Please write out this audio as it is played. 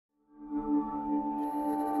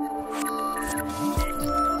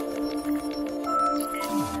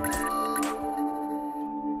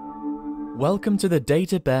Welcome to the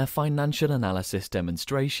Data Bear Financial Analysis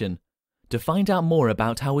demonstration. To find out more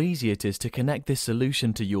about how easy it is to connect this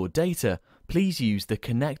solution to your data, please use the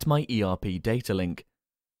Connect My ERP data link.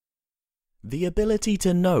 The ability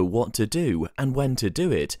to know what to do and when to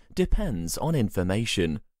do it depends on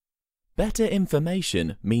information. Better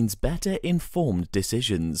information means better informed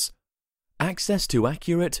decisions. Access to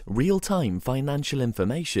accurate, real-time financial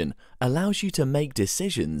information allows you to make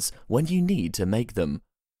decisions when you need to make them.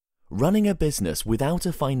 Running a business without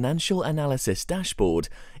a financial analysis dashboard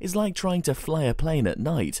is like trying to fly a plane at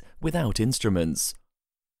night without instruments.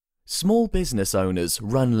 Small business owners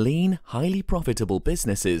run lean, highly profitable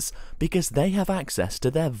businesses because they have access to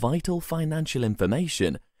their vital financial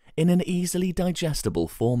information in an easily digestible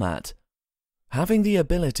format. Having the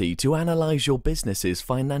ability to analyze your business's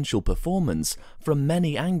financial performance from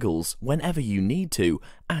many angles whenever you need to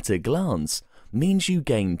at a glance means you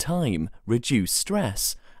gain time, reduce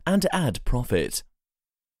stress, and add profit.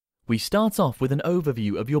 We start off with an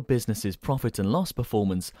overview of your business's profit and loss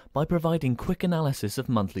performance by providing quick analysis of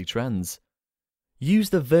monthly trends.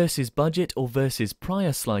 Use the versus budget or versus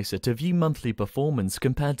prior slicer to view monthly performance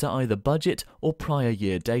compared to either budget or prior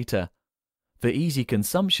year data. For easy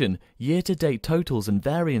consumption, year-to-date totals and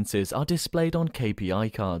variances are displayed on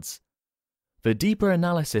KPI cards. For deeper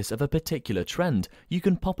analysis of a particular trend, you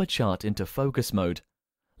can pop a chart into focus mode.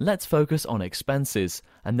 Let's focus on expenses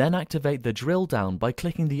and then activate the drill down by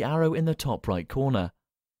clicking the arrow in the top right corner.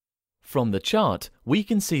 From the chart, we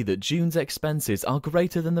can see that June's expenses are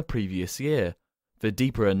greater than the previous year. For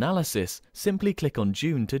deeper analysis, simply click on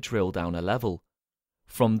June to drill down a level.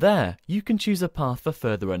 From there, you can choose a path for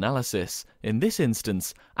further analysis. In this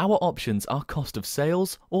instance, our options are cost of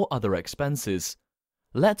sales or other expenses.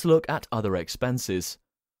 Let's look at other expenses.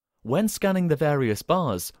 When scanning the various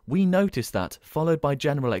bars, we notice that, followed by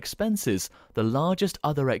general expenses, the largest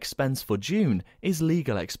other expense for June is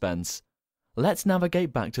legal expense. Let's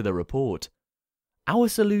navigate back to the report. Our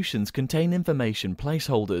solutions contain information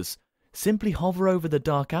placeholders. Simply hover over the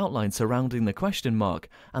dark outline surrounding the question mark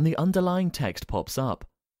and the underlying text pops up.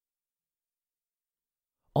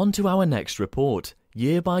 On to our next report,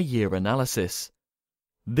 Year-by-Year Analysis.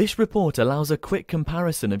 This report allows a quick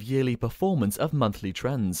comparison of yearly performance of monthly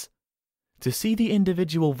trends. To see the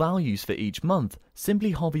individual values for each month,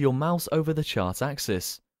 simply hover your mouse over the chart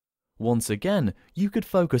axis. Once again, you could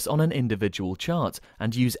focus on an individual chart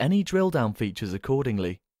and use any drill-down features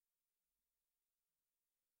accordingly.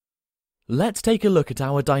 Let's take a look at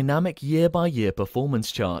our dynamic year-by-year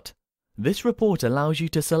performance chart. This report allows you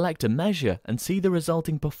to select a measure and see the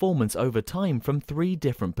resulting performance over time from 3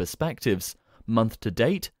 different perspectives: month to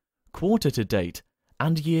date, quarter to date,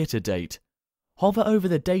 and year to date. Hover over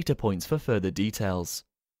the data points for further details.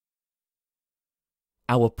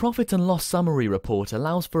 Our Profit and Loss Summary report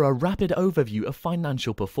allows for a rapid overview of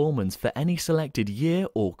financial performance for any selected year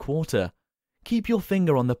or quarter. Keep your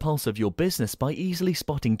finger on the pulse of your business by easily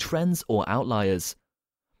spotting trends or outliers.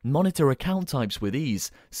 Monitor account types with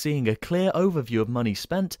ease, seeing a clear overview of money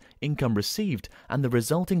spent, income received, and the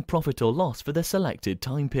resulting profit or loss for the selected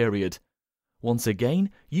time period. Once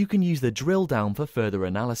again, you can use the drill down for further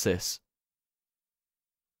analysis.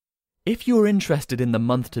 If you are interested in the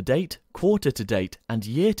month-to-date, quarter-to-date, and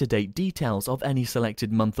year-to-date details of any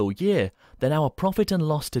selected month or year, then our Profit and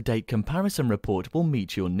Loss to Date comparison report will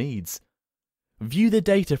meet your needs. View the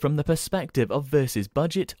data from the perspective of versus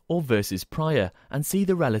budget or versus prior and see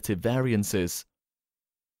the relative variances.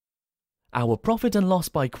 Our Profit and Loss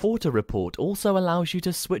by Quarter report also allows you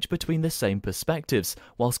to switch between the same perspectives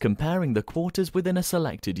whilst comparing the quarters within a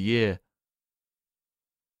selected year.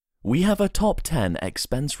 We have a Top 10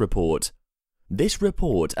 Expense Report. This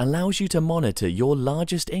report allows you to monitor your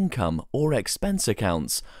largest income or expense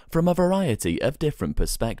accounts from a variety of different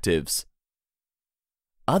perspectives.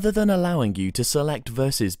 Other than allowing you to select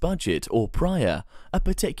versus budget or prior, a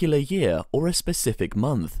particular year or a specific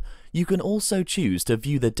month, you can also choose to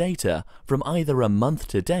view the data from either a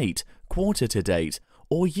month-to-date, quarter-to-date,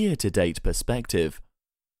 or year-to-date perspective.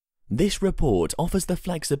 This report offers the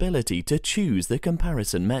flexibility to choose the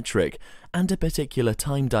comparison metric and a particular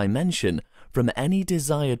time dimension from any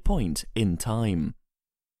desired point in time.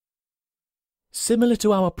 Similar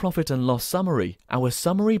to our Profit and Loss Summary, our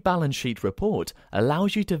Summary Balance Sheet report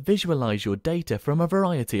allows you to visualize your data from a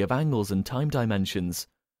variety of angles and time dimensions.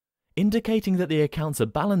 Indicating that the accounts are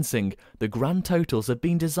balancing, the grand totals have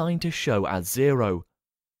been designed to show as 0.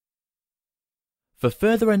 For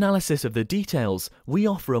further analysis of the details, we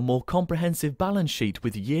offer a more comprehensive balance sheet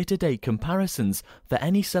with year-to-date comparisons for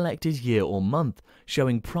any selected year or month,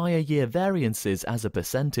 showing prior year variances as a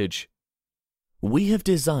percentage. We have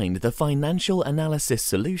designed the financial analysis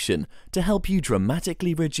solution to help you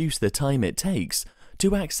dramatically reduce the time it takes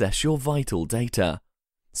to access your vital data,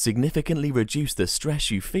 significantly reduce the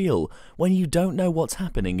stress you feel when you don't know what's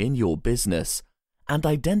happening in your business, and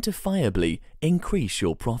identifiably increase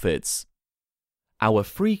your profits. Our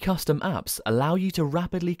free custom apps allow you to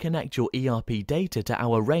rapidly connect your ERP data to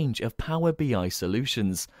our range of Power BI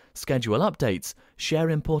solutions, schedule updates,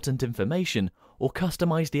 share important information, or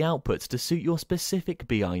customize the outputs to suit your specific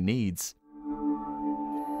BI needs.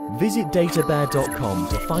 Visit databear.com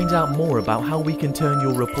to find out more about how we can turn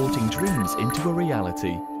your reporting dreams into a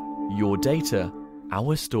reality. Your data,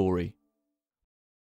 our story.